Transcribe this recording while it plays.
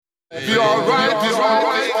Be alright this one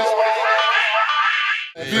way.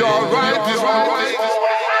 Be alright this one way.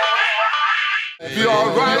 Be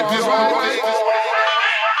alright this one way.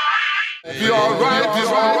 Be alright this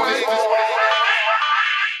one way.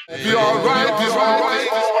 Be alright this one way.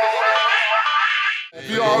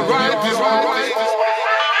 Be alright this one way.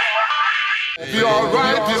 Be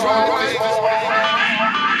alright this one way.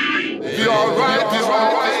 Be alright this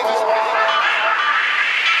one way.